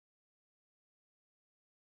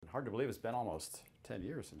hard to believe it's been almost 10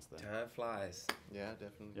 years since then. Time flies. Yeah,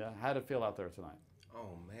 definitely. Yeah, how'd it feel out there tonight?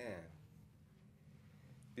 Oh, man.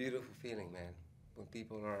 Beautiful feeling, man. When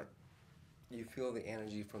people are, you feel the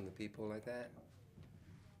energy from the people like that,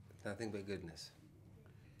 nothing but goodness.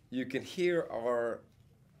 You can hear our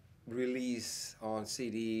release on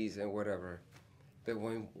CDs and whatever, but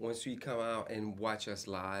once you come out and watch us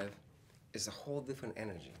live, it's a whole different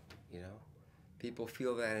energy, you know? People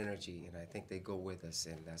feel that energy, and I think they go with us,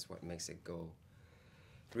 and that's what makes it go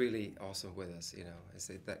really awesome with us, you know? It's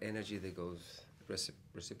that energy that goes,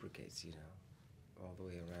 reciprocates, you know, all the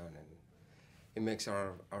way around, and it makes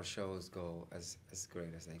our shows go as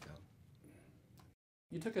great as they go.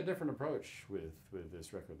 You took a different approach with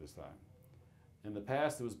this record this time. In the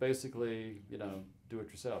past, it was basically, you know, do it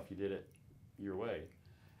yourself. You did it your way,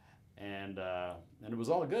 and it was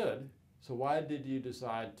all good. So why did you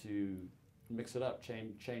decide to mix it up,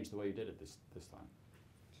 change the way you did it this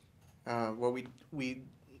time? Well,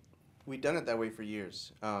 we'd done it that way for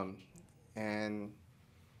years, and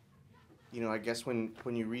you know, I guess when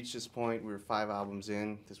you reach this point, we were 5 albums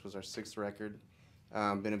in. This was our 6th record.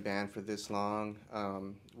 Been a band for this long.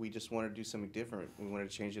 We just wanted to do something different. We wanted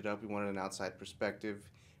to change it up. We wanted an outside perspective.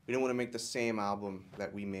 We didn't want to make the same album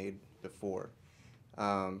that we made before.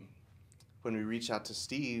 When we reached out to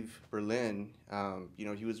Steve Berlin, you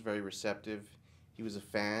know, he was very receptive. He was a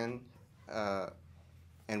fan,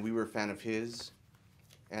 and we were a fan of his.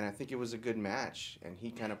 And I think it was a good match. And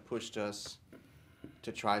he kind of pushed us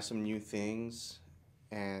to try some new things,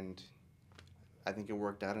 and I think it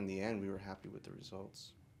worked out in the end. We were happy with the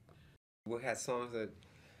results. We had songs that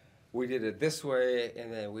we did it this way,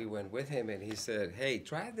 and then we went with him, and he said, "Hey,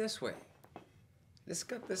 try it this way. Let's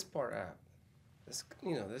cut this part out.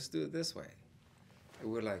 Let's do it this way."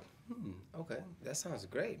 And we're like, okay, that sounds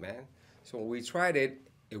great, man. So when we tried it,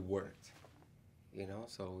 it worked. You know,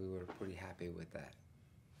 so we were pretty happy with that.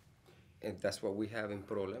 And that's what we have in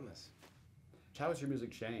Problemas. How has your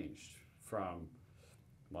music changed from,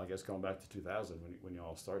 well, I guess going back to 2000 when you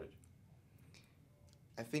all started?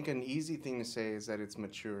 I think an easy thing to say is that it's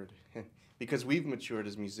matured, because we've matured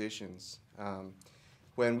as musicians.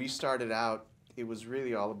 When we started out, it was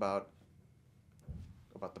really all about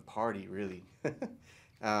the party, really.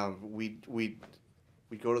 We'd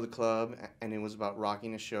go to the club, and it was about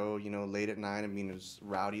rocking a show, you know, late at night. I mean, it was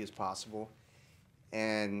rowdy as possible.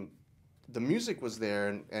 And the music was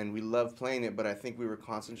there, and we loved playing it, but I think we were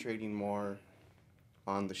concentrating more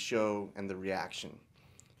on the show and the reaction.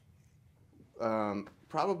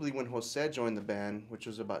 Probably when Jose joined the band, which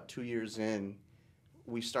was about 2 years in,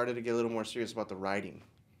 we started to get a little more serious about the writing.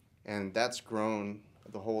 And that's grown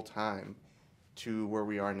the whole time to where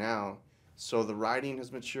we are now. So the writing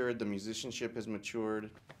has matured, the musicianship has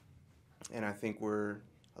matured, and I think we're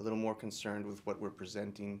a little more concerned with what we're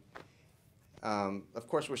presenting. Of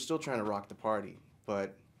course, we're still trying to rock the party,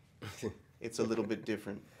 but it's a little bit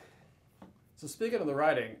different. So speaking of the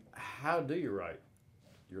writing, how do you write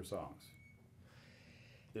your songs?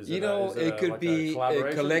 It could be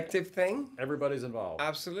a collective thing. Everybody's involved.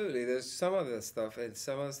 Absolutely. There's some of the stuff, and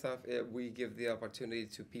some of the stuff we give the opportunity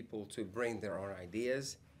to people to bring their own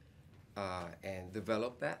ideas and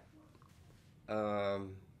develop that.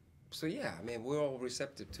 So yeah, I mean, we're all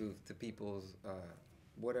receptive to people's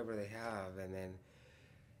whatever they have, and then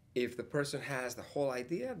if the person has the whole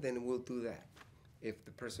idea, then we'll do that. If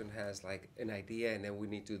the person has like an idea and then we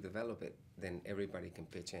need to develop it, then everybody can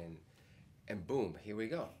pitch in, and boom, here we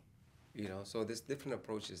go. You know, so there's different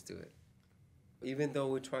approaches to it. Even though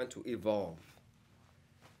we're trying to evolve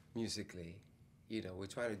musically, you know, we're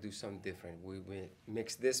trying to do something different. We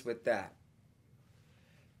mix this with that,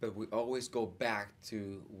 but we always go back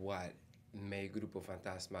to what made Grupo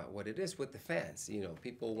Fantasma what it is with the fans. You know,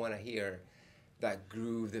 people want to hear that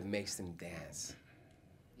groove that makes them dance.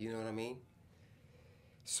 You know what I mean?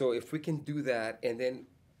 So if we can do that, and then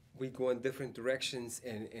we go in different directions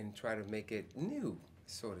and try to make it new,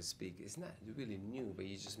 so to speak. It's not really new, but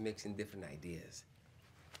you're just mixing different ideas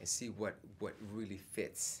and see what really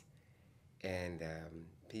fits. And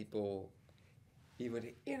people,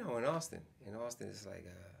 even, you know, in Austin it's like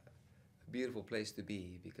a beautiful place to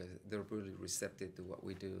be, because they're really receptive to what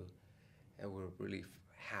we do, and we're really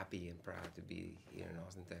happy and proud to be here in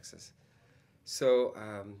Austin, Texas. So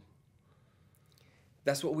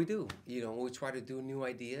that's what we do. You know, we try to do new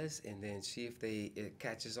ideas and then see if it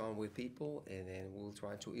catches on with people, and then we'll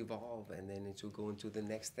try to evolve and then to go into the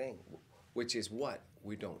next thing, which is what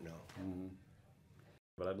we don't know. Mm-hmm.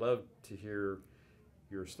 But I'd love to hear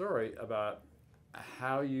your story about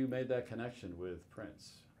how you made that connection with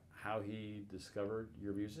Prince, how he discovered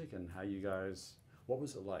your music, and how you guys, what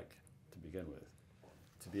was it like to begin with?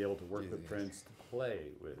 to be able to work with Prince, to play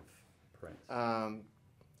with Prince?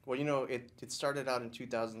 Well, you know, it started out in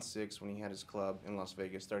 2006 when he had his club in Las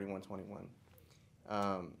Vegas,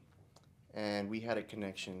 3121. And we had a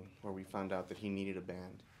connection where we found out that he needed a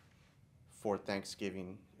band for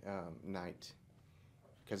Thanksgiving night,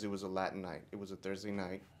 because it was a Latin night. It was a Thursday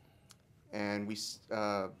night. And we,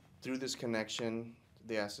 through this connection,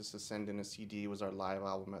 they asked us to send in a CD. It was our live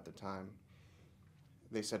album at the time.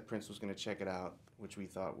 They said Prince was going to check it out, which we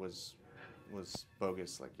thought was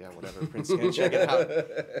bogus. Like, yeah, whatever, Prince is going to check it out.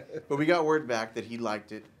 But we got word back that he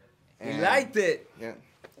liked it. He liked it? Yeah.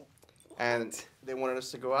 And they wanted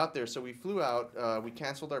us to go out there. So we flew out. We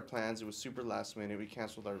canceled our plans. It was super last minute. We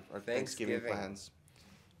canceled our Thanksgiving plans.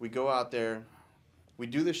 We go out there. We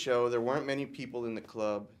do the show. There weren't many people in the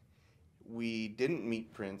club. We didn't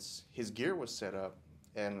meet Prince. His gear was set up,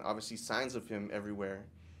 and obviously signs of him everywhere.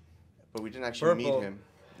 But we didn't actually meet him.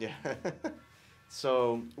 Yeah.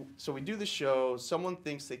 So we do the show. Someone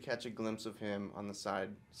thinks they catch a glimpse of him on the side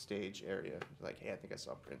stage area. Like, hey, I think I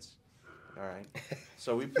saw Prince. All right.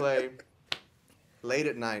 So we play late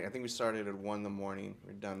at night. I think we started at 1 in the morning.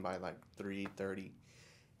 We were done by like 3:30.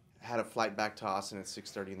 Had a flight back to Austin at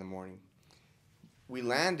 6:30 in the morning. We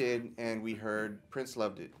landed and we heard Prince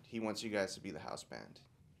loved it. He wants you guys to be the house band,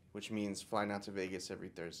 which means flying out to Vegas every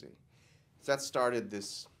Thursday. So that started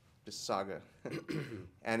this saga.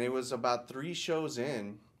 And it was about 3 shows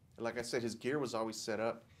in. Like I said, his gear was always set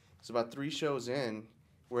up. It's about 3 shows in.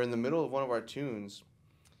 We're in the middle of one of our tunes.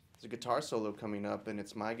 There's a guitar solo coming up, and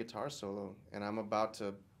it's my guitar solo. And I'm about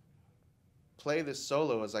to play this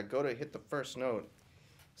solo. As I go to hit the first note,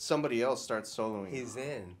 somebody else starts soloing. He's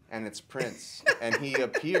in. And it's Prince. And he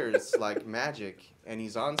appears like magic. And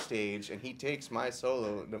he's on stage, and he takes my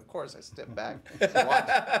solo. And, of course, I step back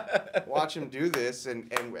and watch him do this. And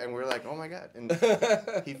we're like, oh, my God. And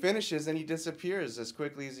he finishes, and he disappears as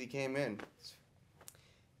quickly as he came in.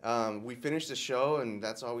 We finished the show, and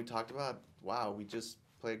that's all we talked about. Wow, we just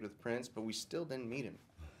played with Prince, but we still didn't meet him.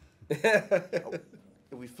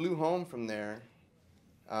 We flew home from there,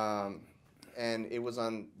 and it was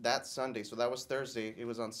on that Sunday. So that was Thursday. It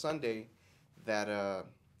was on Sunday that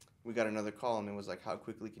we got another call, and it was like, how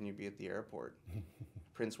quickly can you be at the airport?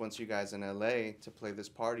 Prince wants you guys in L.A. to play this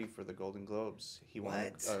party for the Golden Globes. He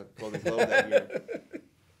won a Golden Globe that year.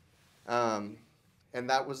 And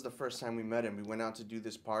that was the first time we met him. We went out to do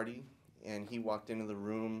this party, and he walked into the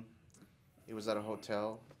room. It was at a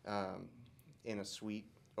hotel in a suite,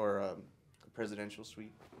 or a presidential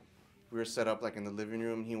suite. We were set up like in the living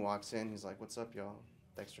room. He walks in. He's like, what's up, y'all?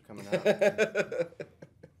 Thanks for coming out.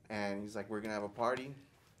 And he's like, we're going to have a party.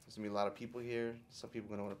 There's going to be a lot of people here. Some people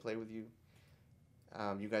are going to want to play with you.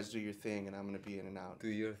 You guys do your thing, and I'm going to be in and out. Do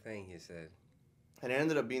your thing, he said. And it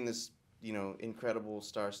ended up being this, you know, incredible,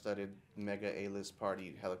 star-studded, mega A-list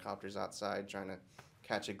party. Helicopters outside trying to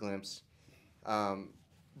catch a glimpse.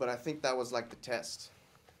 But I think that was like the test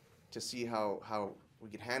to see how we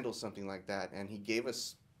could handle something like that. And he gave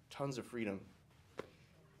us tons of freedom.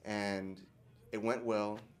 And it went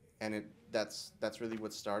well. And that's really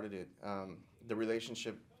what started it. The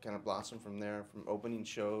relationship kind of blossomed from there, from opening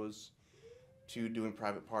shows to doing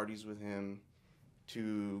private parties with him,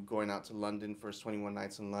 to going out to London for his 21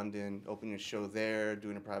 nights in London, opening a show there,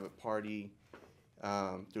 doing a private party,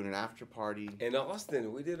 doing an after party. In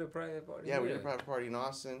Austin, we did a private party. Yeah, we did a private party in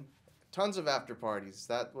Austin. Tons of after parties.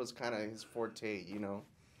 That was kind of his forte, you know.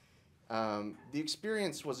 The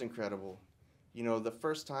experience was incredible. You know, the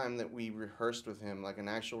first time that we rehearsed with him, like an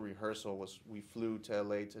actual rehearsal, was we flew to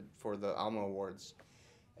LA for the Alma Awards.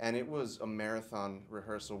 And it was a marathon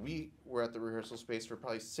rehearsal. We were at the rehearsal space for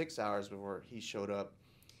probably 6 hours before he showed up.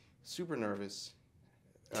 Super nervous.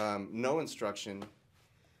 No instruction.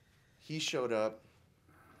 He showed up,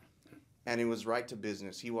 and it was right to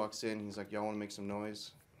business. He walks in. He's like, y'all want to make some noise?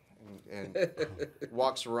 And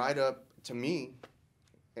walks right up to me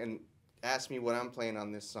and asks me what I'm playing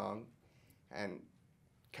on this song and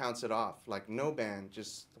counts it off. Like, no band,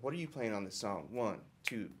 just, what are you playing on this song? 1,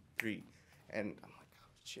 2, 3. And I'm like,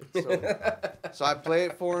 shit. So I play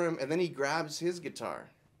it for him, and then he grabs his guitar,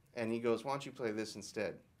 and he goes, why don't you play this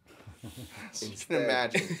instead? So you can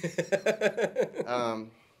imagine.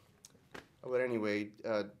 But anyway,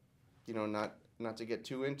 you know, not to get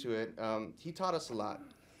too into it, he taught us a lot.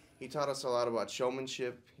 He taught us a lot about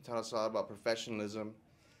showmanship. He taught us a lot about professionalism.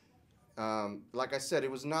 Like I said,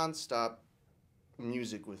 it was nonstop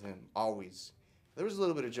music with him, always. There was a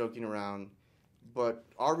little bit of joking around, but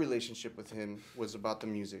our relationship with him was about the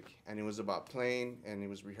music, and it was about playing, and it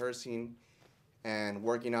was rehearsing and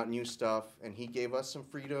working out new stuff, and he gave us some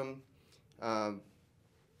freedom.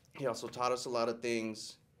 He also taught us a lot of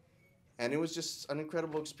things. And it was just an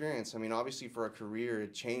incredible experience. I mean, obviously for our career,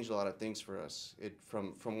 it changed a lot of things for us. It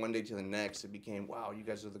from one day to the next, it became, wow, you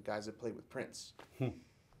guys are the guys that played with Prince. Of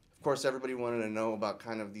course, everybody wanted to know about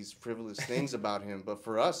kind of these frivolous things about him, but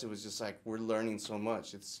for us, it was just like, we're learning so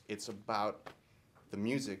much. It's about the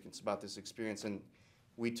music. It's about this experience, and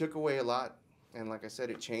we took away a lot. And like I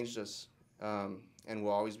said, it changed us, and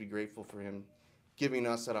we'll always be grateful for him giving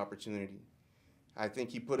us that opportunity. I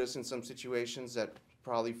think he put us in some situations that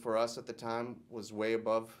probably for us at the time was way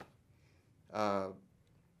above. I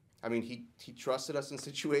mean, he trusted us in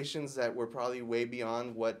situations that were probably way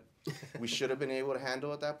beyond what we should have been able to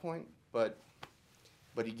handle at that point. But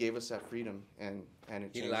he gave us that freedom, and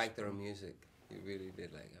it changed. He liked our music. He really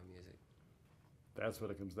did like our music. That's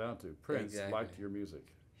what it comes down to. Prince liked your music.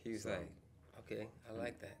 He's like, okay, I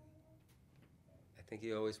like that. I think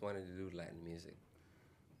he always wanted to do Latin music,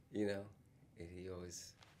 you know? And he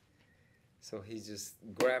always, so he just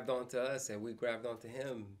grabbed onto us and we grabbed onto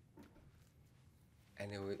him.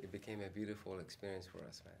 And it became a beautiful experience for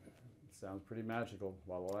us, man. It sounds pretty magical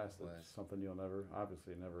while it lasted. Was. Something you'll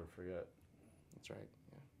obviously never forget. That's right,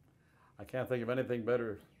 yeah. I can't think of anything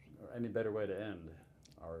better, or any better way to end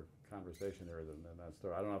our conversation here than that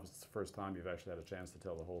story. I don't know if it's the first time you've actually had a chance to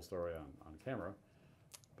tell the whole story on camera,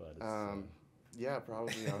 but it's... yeah,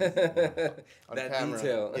 probably on that camera.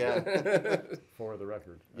 detail. Yeah. For the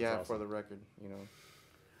record. That's yeah, awesome. for the record, you know.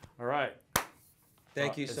 All right.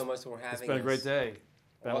 Thank you so much for having us. It's been a great day.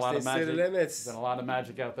 Been a lot of magic. Limits. Been a lot of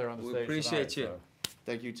magic out there on the stage. We appreciate tonight, you. so.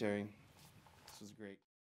 Thank you, Terry. This was great.